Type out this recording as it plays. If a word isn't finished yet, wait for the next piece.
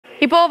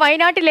ഇപ്പോൾ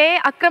വയനാട്ടിലെ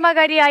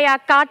അക്രമകാരിയായ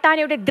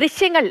കാട്ടാനയുടെ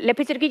ദൃശ്യങ്ങൾ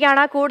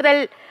ലഭിച്ചിരിക്കുകയാണ്. കൂടുതൽ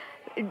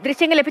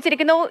ദൃശ്യങ്ങൾ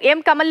ലഭിച്ചിരിക്കുന്നു. എം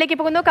കമലിലേക്ക്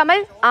പോകുന്നു.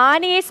 കമൽ,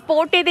 ആനയെ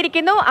സ്പോട്ട്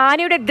ചെയ്തിരിക്കുന്നു,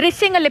 ആനയുടെ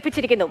ദൃശ്യങ്ങൾ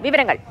ലഭിച്ചിരിക്കുന്നു,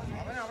 വിവരങ്ങൾ.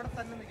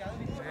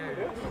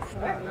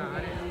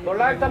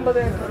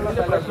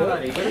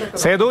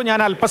 സേതു, ഞാൻ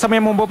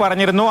അല്പസമയം മുമ്പ്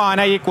പറഞ്ഞിരുന്നു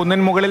ആന ഈ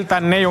കുന്നിൻ മുകളിൽ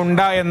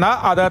തന്നെയുണ്ട് എന്ന്.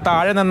 അത്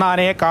താഴെ നിന്ന്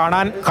ആനയെ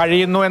കാണാൻ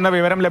കഴിയുന്നു എന്ന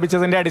വിവരം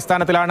ലഭിച്ചതിന്റെ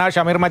അടിസ്ഥാനത്തിലാണ്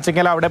ഷമീർ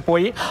മച്ചിങ്ങൽ അവിടെ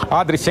പോയി ആ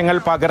ദൃശ്യങ്ങൾ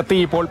പകർത്തി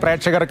ഇപ്പോൾ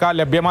പ്രേക്ഷകർക്ക്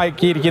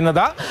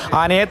ലഭ്യമാക്കിയിരിക്കുന്നത്.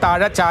 ആനയെ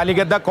താഴെ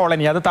ചാലിഗദ്ദ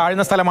കോളനി, അത്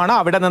താഴ്ന്ന സ്ഥലമാണ്,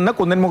 അവിടെ നിന്ന്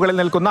കുന്നിൻ മുകളിൽ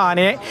നിൽക്കുന്ന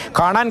ആനയെ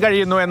കാണാൻ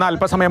കഴിയുന്നു എന്ന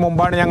അല്പസമയം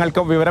മുമ്പാണ്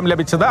ഞങ്ങൾക്ക് വിവരം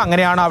ലഭിച്ചത്.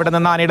 അങ്ങനെയാണ് അവിടെ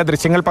നിന്ന് ആനയുടെ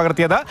ദൃശ്യങ്ങൾ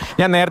പകർത്തിയത്.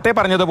 ഞാൻ നേരത്തെ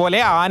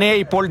പറഞ്ഞതുപോലെ ആനയെ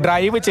ഇപ്പോൾ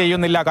ഡ്രൈവ്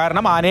ചെയ്യുന്നില്ല.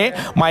 കാരണം ആനയെ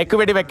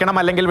മയക്കുവെടി വെക്കണം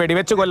അല്ലെങ്കിൽ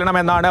വെടിവെച്ച്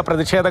കൊല്ലണമെന്നാണ്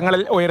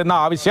പ്രതിഷേധങ്ങളിൽ ഉയരുന്ന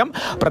ആവശ്യം.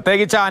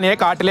 പ്രത്യേകിച്ച് ആനയെ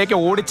കാട്ടിലേക്ക്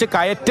ഓടിച്ച്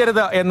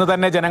കയറ്റരുത് എന്ന്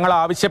തന്നെ ജനങ്ങൾ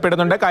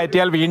ആവശ്യപ്പെടുന്നുണ്ട്.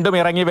 കയറ്റിയാൽ വീണ്ടും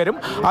ഇറങ്ങി വരും.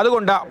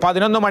 അതുകൊണ്ട്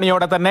 11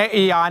 മണിയോടെ തന്നെ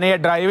ഈ ആനയെ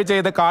ഡ്രൈവ്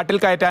ചെയ്ത് കാട്ടിൽ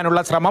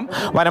കയറ്റാനുള്ള ശ്രമം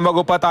വനം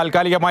വകുപ്പ്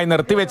താൽക്കാലികമായി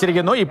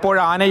നിർത്തിവെച്ചിരിക്കുന്നു. ഇപ്പോൾ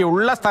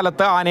ആനയുള്ള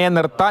സ്ഥലത്ത് ആനയെ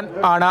നിർത്താൻ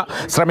ആണ്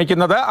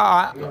ശ്രമിക്കുന്നത്.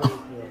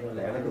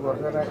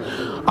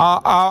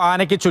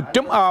 ആനയ്ക്ക്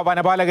ചുറ്റും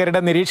വനപാലകരുടെ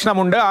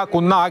നിരീക്ഷണമുണ്ട്. ആ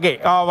കുന്നാകെ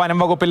വനം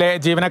വകുപ്പിലെ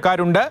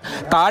ജീവനക്കാരുണ്ട്.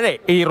 താഴെ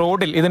ഈ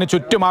റോഡിൽ ഇതിന്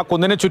ചുറ്റും, ആ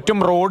കുന്നിന്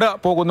ചുറ്റും റോഡ്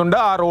പോകുന്നുണ്ട്.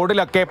 ആ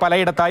റോഡിലൊക്കെ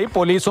പലയിടത്തായി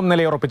പോലീസും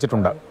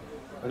നിലയുറപ്പിച്ചിട്ടുണ്ട്.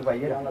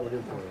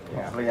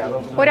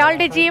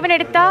 ഒരാളുടെ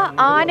ജീവനെടുത്ത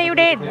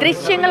ആനയുടെ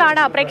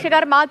ദൃശ്യങ്ങളാണ്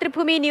പ്രേക്ഷകർ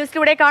മാതൃഭൂമി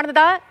ന്യൂസിലൂടെ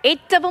കാണുന്നത്.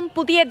 ഏറ്റവും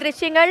പുതിയ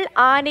ദൃശ്യങ്ങൾ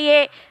ആനയെ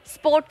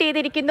സ്പോട്ട്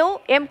ചെയ്തിരിക്കുന്നു.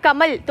 എം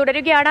കമൽ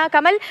തുടരുകയാണ്.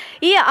 കമൽ,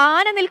 ഈ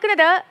ആന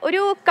നിൽക്കുന്നത്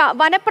ഒരു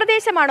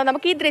വനപ്രദേശമാണോ?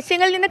 നമുക്ക് ഈ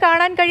ദൃശ്യങ്ങളിൽ നിന്ന്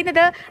കാണാൻ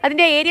കഴിയുന്നത്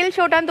അതിന്റെ ഏരിയൽ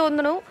ഷോട്ടാന്ന്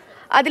തോന്നുന്നു.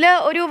 അതിൽ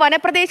ഒരു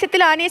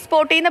വനപ്രദേശത്തിൽ ആനയെ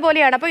സ്പോട്ട് ചെയ്യുന്ന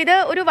പോലെയാണ്. അപ്പോൾ ഇത്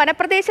ഒരു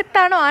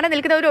വനപ്രദേശത്താണോ ആന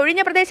നിൽക്കുന്നത്? ഒരു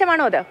ഒഴിഞ്ഞ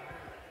പ്രദേശമാണോ അത്?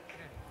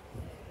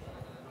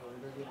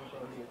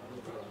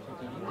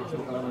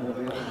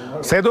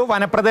 സേതു,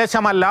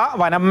 വനപ്രദേശമല്ല,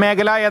 വനം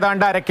മേഖല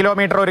ഏതാണ്ട് 1/2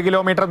 കിലോമീറ്റർ 1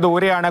 കിലോമീറ്റർ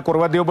ദൂരെയാണ്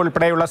കുറുവദ്വീപ്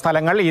ഉൾപ്പെടെയുള്ള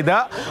സ്ഥലങ്ങൾ. ഇത്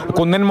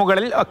കുന്നിൻ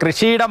മുകളിൽ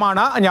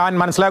കൃഷിയിടമാണ്. ഞാൻ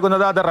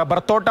മനസ്സിലാക്കുന്നത് അത് റബ്ബർ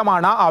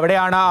തോട്ടമാണ്.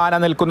 അവിടെയാണ് ആന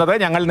നിൽക്കുന്നത്.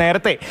 ഞങ്ങൾ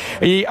നേരത്തെ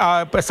ഈ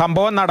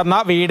സംഭവം നടന്ന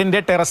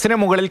വീടിന്റെ ടെറസിന്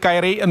മുകളിൽ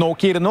കയറി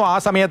നോക്കിയിരുന്നു. ആ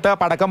സമയത്ത്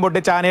പടക്കം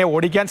പൊട്ടിച്ച് ആനയെ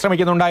ഓടിക്കാൻ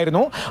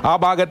ശ്രമിക്കുന്നുണ്ടായിരുന്നു. ആ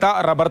ഭാഗത്ത്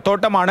റബ്ബർ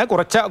തോട്ടമാണ്,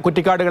 കുറച്ച്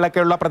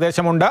കുറ്റിക്കാടുകളൊക്കെയുള്ള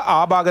പ്രദേശമുണ്ട്. ആ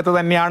ഭാഗത്ത്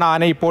തന്നെയാണ്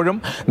ആന ഇപ്പോഴും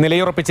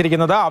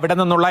നിലയുറപ്പിച്ചിരിക്കുന്നത്. അവിടെ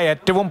നിന്നുള്ള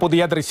ഏറ്റവും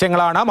പുതിയ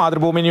ദൃശ്യങ്ങളാണ്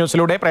മാതൃഭൂമി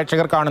ന്യൂസിലൂടെ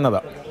പ്രേക്ഷകർ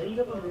കാണുന്നത്.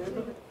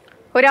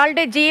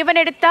 ഒരാളുടെ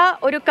ജീവനെടുത്ത,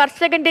 ഒരു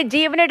കർഷകന്റെ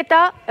ജീവനെടുത്ത,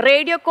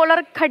 റേഡിയോ കോളർ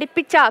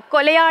ഘടിപ്പിച്ച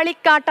കൊലയാളി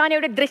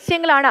കാട്ടാനയുടെ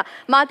ദൃശ്യങ്ങളാണ്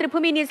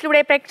മാതൃഭൂമി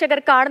ന്യൂസിലൂടെ പ്രേക്ഷകർ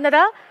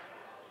കാണുന്നത്.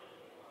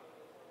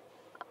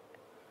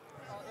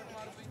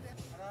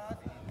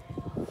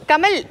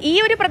 കമൽ, ഈ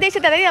ഒരു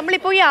പ്രദേശത്ത്, അതായത്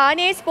നമ്മളിപ്പോൾ ഈ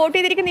ആനയെ സ്പോട്ട്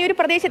ചെയ്തിരിക്കുന്ന ഈ ഒരു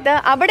പ്രദേശത്ത്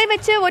അവിടെ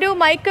വെച്ച് ഒരു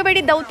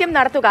മയക്കുവെടി ദൗത്യം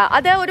നടത്തുക,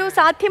 അത് ഒരു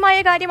സാധ്യമായ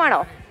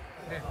കാര്യമാണോ?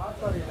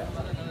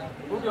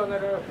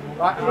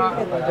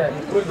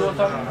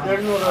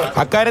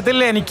 അക്കാര്യത്തിൽ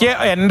എനിക്ക്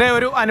എൻ്റെ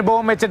ഒരു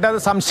അനുഭവം വെച്ചിട്ട് അത്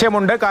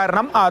സംശയമുണ്ട്.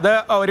 കാരണം അത്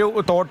ഒരു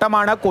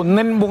തോട്ടമാണ്,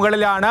 കുന്നിൻ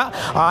മുകളിലാണ്.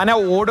 ആന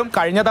ഓടും.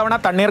 കഴിഞ്ഞ തവണ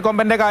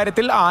തണ്ണീർക്കൊമ്പൻ്റെ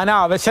കാര്യത്തിൽ ആന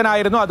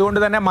അവശനായിരുന്നു. അതുകൊണ്ട്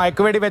തന്നെ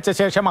മയക്കുവെടി വെച്ച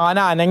ശേഷം ആന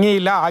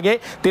അനങ്ങിയില്ല. ആകെ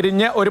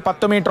തിരിഞ്ഞ് ഒരു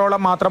 10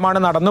 മീറ്ററോളം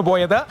മാത്രമാണ്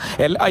നടന്നുപോയത്.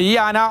 ഈ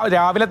ആന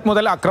രാവിലെ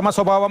മുതൽ അക്രമ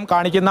സ്വഭാവം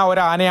കാണിക്കുന്ന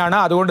ഒരു ആനയാണ്.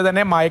 അതുകൊണ്ട്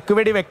തന്നെ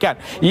മയക്കുവെടി വെക്കാൻ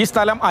ഈ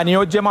സ്ഥലം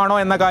അനുയോജ്യമാണോ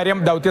എന്ന കാര്യം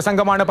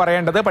ദൗത്യസംഘമാണ്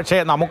പറയേണ്ടത്. പക്ഷേ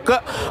നമുക്ക്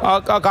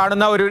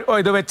കാണുന്ന ഒരു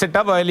ഇത് വെച്ചിട്ട്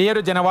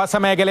വലിയൊരു ജനവാസ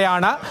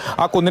മേഖലയാണ്.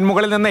 ആ കുന്നിൻ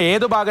മുകളിൽ നിന്ന്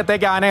ഏതു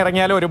ഭാഗത്തേക്ക് ആന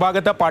ഇറങ്ങിയാലും ഒരു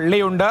ഭാഗത്ത്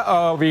പള്ളിയുണ്ട്,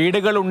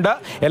 വീടുകളുണ്ട്,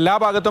 എല്ലാ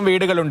ഭാഗത്തും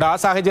വീടുകളുണ്ട്. ആ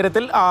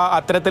സാഹചര്യത്തിൽ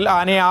അത്തരത്തിൽ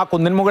ആനയെ ആ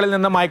കുന്നിൻ മുകളിൽ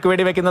നിന്ന്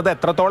മയക്കുവെടി വെക്കുന്നത്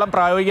എത്രത്തോളം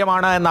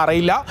പ്രായോഗികമാണ്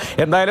എന്നറിയില്ല.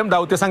 എന്തായാലും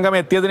ദൗത്യസംഘം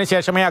എത്തിയതിനു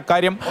ശേഷമേ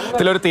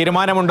അക്കാര്യത്തിലൊരു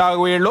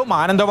തീരുമാനമുണ്ടാകുകയുള്ളൂ.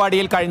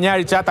 മാനന്തവാടിയിൽ കഴിഞ്ഞ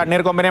ആഴ്ച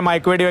തണ്ണീർക്കൊമ്പനെ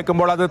മയക്കുവെടി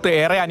വെക്കുമ്പോൾ അത്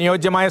ഏറെ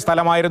അനുയോജ്യമായ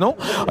സ്ഥലമായിരുന്നു.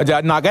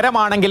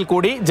 നഗരമാണെങ്കിൽ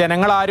കൂടി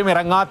ജനങ്ങളാരും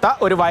ഇറങ്ങാത്ത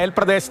ഒരു വയൽ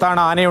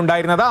പ്രദേശത്താണ്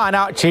ആനയുണ്ടായിരുന്നത്.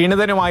 ആന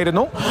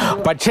ക്ഷീണിതനുമായിരുന്നു.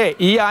 പക്ഷേ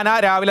ഈ ആന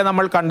രാവിലെ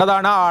നമ്മൾ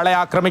കണ്ടതാണ് ആളെ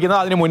ആക്രമിക്കുന്നത്.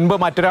 അതിന് മുൻപ്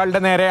മറ്റൊരാളുടെ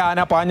നേരെ ആന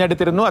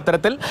പാഞ്ഞെടുത്തിരുന്നു.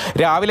 അത്തരത്തിൽ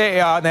രാവിലെ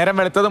നേരം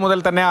വെളുത്തത് മുതൽ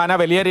തന്നെ ആന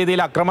വലിയ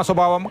രീതിയിൽ അക്രമ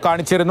സ്വഭാവം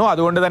കാണിച്ചിരുന്നു.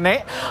 അതുകൊണ്ട് തന്നെ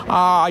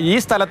ഈ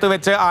സ്ഥലത്ത്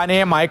വെച്ച്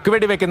ആനയെ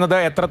മയക്കുവെടി വെക്കുന്നത്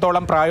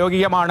എത്രത്തോളം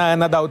പ്രായോഗികമാണ്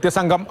എന്ന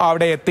ദൗത്യസംഘം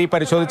അവിടെ എത്തി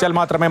പരിശോധിച്ചാൽ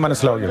മാത്രമേ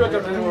മനസ്സിലാവൂ.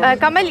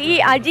 കമൽ, ഈ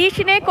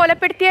അജീഷിനെ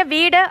കൊലപ്പെടുത്തിയ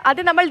വീട്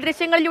അത് നമ്മൾ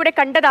ദൃശ്യങ്ങളിലൂടെ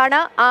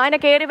കണ്ടതാണ്. ആന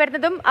കയറി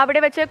വരുന്നതും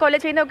അവിടെ വെച്ച് കൊല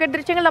ചെയ്യുന്നതൊക്കെ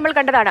ദൃശ്യങ്ങൾ നമ്മൾ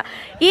കണ്ടതാണ്.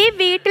 ഈ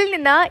വീട്ടിൽ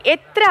നിന്ന്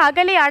എത്ര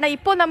അകലെയാണ്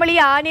ഇപ്പോൾ നമ്മൾ ഈ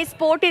ആനയെ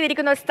സ്പോട്ട്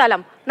ചെയ്തിരിക്കുന്ന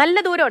സ്ഥലം? നല്ല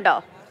ദൂരമുണ്ടോ?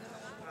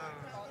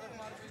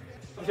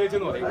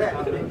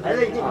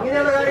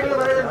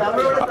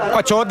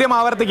 ചോദ്യം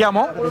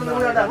ആവർത്തിക്കാമോ?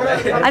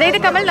 അതായത്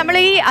കമൽ, നമ്മൾ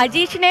ഈ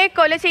അജീഷിനെ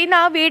കൊല ചെയ്യുന്ന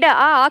ആ വീട്,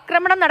 ആ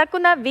ആക്രമണം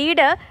നടക്കുന്ന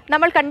വീട്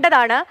നമ്മൾ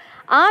കണ്ടതാണ്.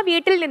 ആ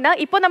വീട്ടിൽ നിന്ന്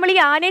ഇപ്പോൾ നമ്മൾ ഈ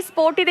ആനയെ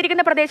സ്പോട്ട്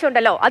ചെയ്തിരിക്കുന്ന പ്രദേശം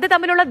ഉണ്ടല്ലോ, അത്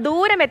തമ്മിലുള്ള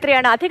ദൂരം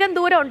എത്രയാണ്? അധികം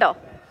ദൂരം ഉണ്ടോ?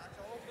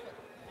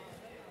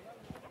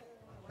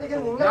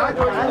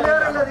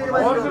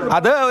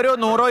 അത് ഒരു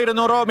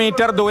 100-200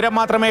 മീറ്റർ ദൂരം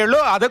മാത്രമേ ഉള്ളൂ.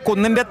 അത്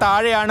കുന്നിന്റെ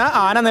താഴെയാണ്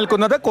ആന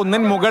നിൽക്കുന്നത്,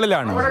 കുന്നിൻ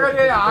മുകളിലാണ്.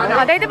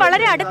 അതായത്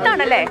വളരെ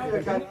അടുത്താണല്ലേ?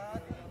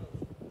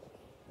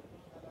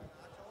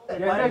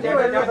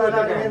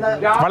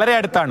 വളരെ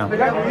അടുത്താണ്.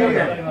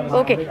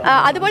 ഓക്കെ.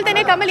 അതുപോലെ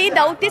തന്നെ കമൽ, ഈ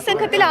ദൗത്യ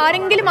സംഘത്തിൽ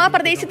ആരെങ്കിലും ആ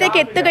പ്രദേശത്തേക്ക്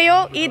എത്തുകയോ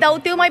ഈ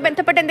ദൗത്യവുമായി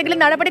ബന്ധപ്പെട്ട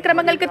എന്തെങ്കിലും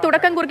നടപടിക്രമങ്ങൾക്ക്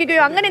തുടക്കം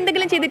കുറിക്കുകയോ അങ്ങനെ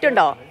എന്തെങ്കിലും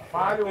ചെയ്തിട്ടുണ്ടോ?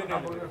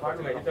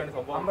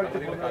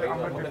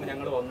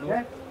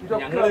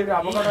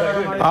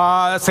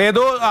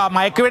 സേതു,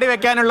 മയക്കുവെടി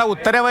വെക്കാനുള്ള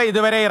ഉത്തരവ്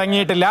ഇതുവരെ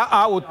ഇറങ്ങിയിട്ടില്ല.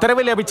 ആ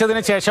ഉത്തരവ്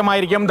ലഭിച്ചതിന്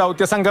ശേഷമായിരിക്കും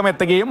ദൗത്യസംഘം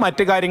എത്തുകയും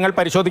മറ്റു കാര്യങ്ങൾ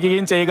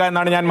പരിശോധിക്കുകയും ചെയ്യുക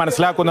എന്നാണ് ഞാൻ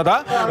മനസ്സിലാക്കുന്നത്.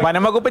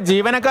 വനംവകുപ്പ്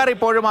ജീവനക്കാർ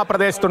ഇപ്പോഴും ആ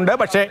പ്രദേശത്തുണ്ട്,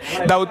 പക്ഷേ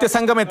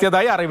ദൗത്യസംഘം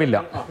എത്തിയതായി അറിവില്ല.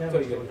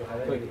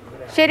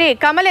 ശരി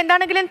കമൽ,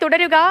 എന്താണെങ്കിലും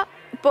തുടരുക.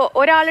 ഇപ്പോൾ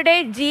ഒരാളുടെ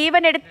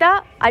ജീവനെടുത്ത,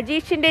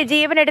 അജീഷിന്റെ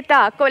ജീവനെടുത്ത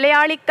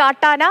കൊലയാളി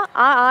കാട്ടാന,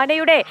 ആ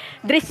ആനയുടെ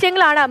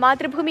ദൃശ്യങ്ങളാണ്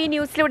മാതൃഭൂമി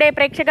ന്യൂസിലൂടെ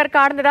പ്രേക്ഷകർ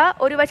കാണുന്നത്.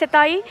 ഒരു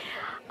വശത്തായി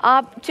ആ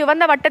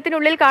ചുവന്ന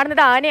വട്ടത്തിനുള്ളിൽ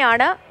കാണുന്നത്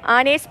ആനയാണ്.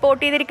 ആനയെ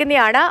സ്പോട്ട്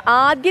ചെയ്തിരിക്കുന്നതാണ്.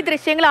 ആദ്യ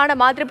ദൃശ്യങ്ങളാണ്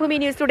മാതൃഭൂമി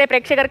ന്യൂസിലൂടെ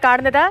പ്രേക്ഷകർ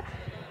കാണുന്നത്.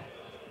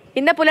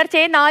 ഇന്ന്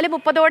പുലർച്ചെ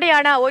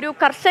 4:30ഓടെയാണ് ഒരു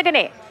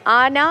കർഷകനെ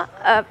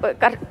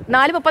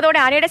 4:30ഓടെ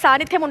ആനയുടെ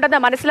സാന്നിധ്യമുണ്ടെന്ന്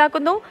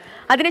മനസ്സിലാക്കുന്നു.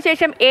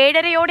 അതിനുശേഷം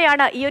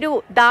 7:30ഓടെയാണ് ഈ ഒരു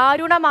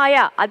ദാരുണമായ,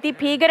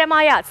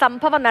 അതിഭീകരമായ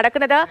സംഭവം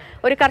നടക്കുന്നത്.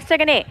 ഒരു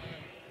കർഷകനെ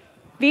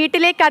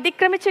വീട്ടിലേക്ക്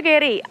അതിക്രമിച്ചു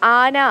കയറി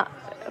ആന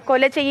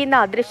കൊല ചെയ്യുന്ന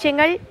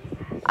ദൃശ്യങ്ങൾ.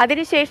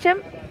 അതിനുശേഷം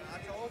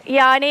ഈ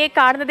ആനയെ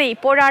കാണുന്നത്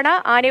ഇപ്പോഴാണ്.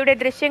 ആനയുടെ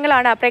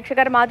ദൃശ്യങ്ങളാണ്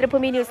പ്രേക്ഷകർ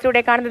മാതൃഭൂമി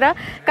ന്യൂസിലൂടെ കാണുന്നത്.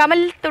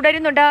 കമൽ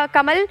തുടരുന്നുണ്ട്.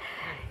 കമൽ,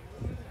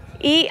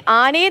 ഈ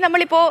ആനയെ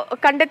നമ്മളിപ്പോൾ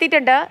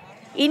കണ്ടെത്തിയിട്ടുണ്ട്.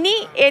 ഇനി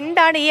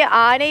എന്താണ് ഈ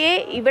ആനയെ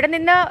ഇവിടെ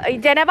നിന്ന്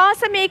ജനവാസ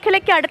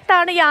മേഖലയ്ക്ക്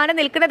അടുത്താണ് ഈ ആന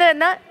നിൽക്കുന്നത്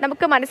എന്ന്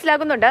നമുക്ക്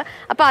മനസ്സിലാകുന്നുണ്ട്.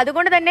 അപ്പോൾ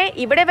അതുകൊണ്ട് തന്നെ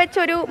ഇവിടെ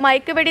വെച്ചൊരു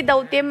മയക്കുവെടി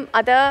ദൗത്യം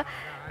അത്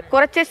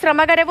കുറച്ച്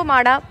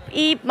ശ്രമകരവുമാണ്.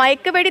 ഈ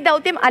മയക്കുവെടി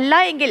ദൗത്യം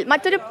അല്ല എങ്കിൽ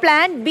മറ്റൊരു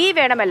പ്ലാൻ ബി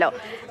വേണമല്ലോ.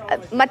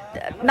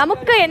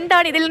 നമുക്ക്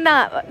എന്താണ് ഇതിൽ നിന്ന്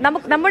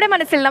നമ്മുടെ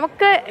മനസ്സിൽ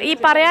നമുക്ക് ഈ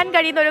പറയാൻ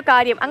കഴിയുന്ന ഒരു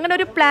കാര്യം, അങ്ങനെ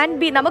ഒരു പ്ലാൻ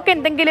ബി നമുക്ക്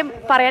എന്തെങ്കിലും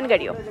പറയാൻ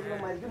കഴിയുമോ?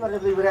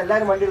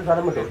 ഇവരെല്ലാരും വണ്ടിയിൽ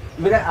സ്ഥലം വിട്ടു.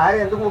 ഇവരെ ആരെ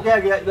എന്ത്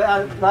കൂട്ടിയാക്കി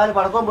 4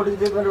 പടക്കം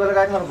പൊട്ടിച്ചിട്ട് വേറെ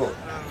കാര്യം നടക്കും.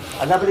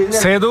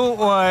 സേതു,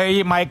 ഈ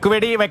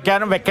മയക്കുവെടി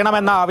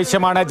വെക്കണമെന്ന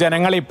ആവശ്യമാണ്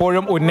ജനങ്ങൾ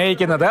ഇപ്പോഴും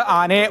ഉന്നയിക്കുന്നത്.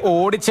 ആനയെ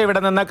ഓടിച്ച്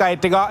ഇവിടെ നിന്ന്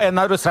കയറ്റുക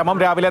എന്നൊരു ശ്രമം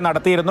രാവിലെ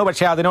നടത്തിയിരുന്നു.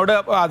 പക്ഷേ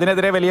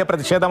അതിനെതിരെ വലിയ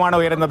പ്രതിഷേധമാണ്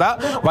ഉയരുന്നത്.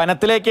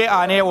 വനത്തിലേക്ക്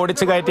ആനയെ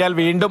ഓടിച്ച് കയറ്റിയാൽ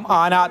വീണ്ടും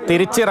ആന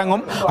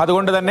തിരിച്ചിറങ്ങും.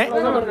 അതുകൊണ്ട് തന്നെ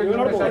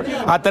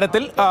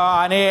അത്തരത്തിൽ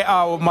ആനയെ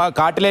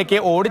കാട്ടിലേക്ക്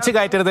ഓടിച്ച്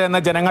കയറ്റരുത്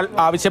എന്ന് ജനങ്ങൾ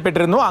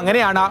ആവശ്യപ്പെട്ടിരുന്നു.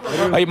 അങ്ങനെയാണ്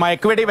ഈ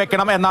മയക്കുവെടി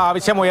വെക്കണം എന്ന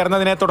ആവശ്യം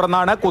ഉയർന്നതിനെ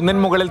തുടർന്നാണ് കുന്നിൻ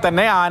മുകളിൽ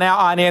തന്നെ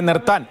ആനയെ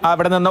നിർത്താൻ,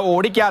 അവിടെ നിന്ന്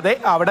ഓടിക്കാതെ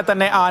അവിടെ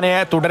തന്നെ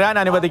ആനയെ തുടരാൻ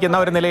അനുവദിക്കുന്ന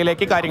ഒരു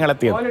നിലയിലേക്ക് കാര്യങ്ങൾ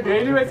എത്തിയത്.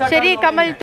 ശരി കമൽ.